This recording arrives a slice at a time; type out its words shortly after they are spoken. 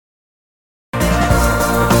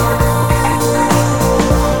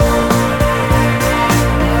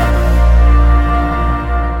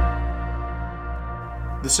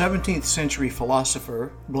17th century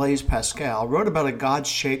philosopher Blaise Pascal wrote about a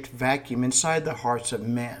God-shaped vacuum inside the hearts of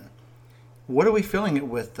men. What are we filling it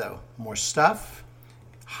with, though? More stuff?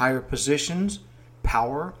 Higher positions?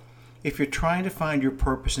 Power? If you're trying to find your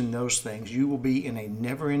purpose in those things, you will be in a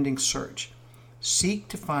never-ending search. Seek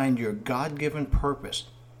to find your God-given purpose.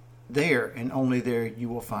 There and only there you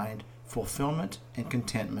will find fulfillment and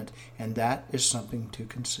contentment, and that is something to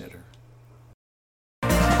consider.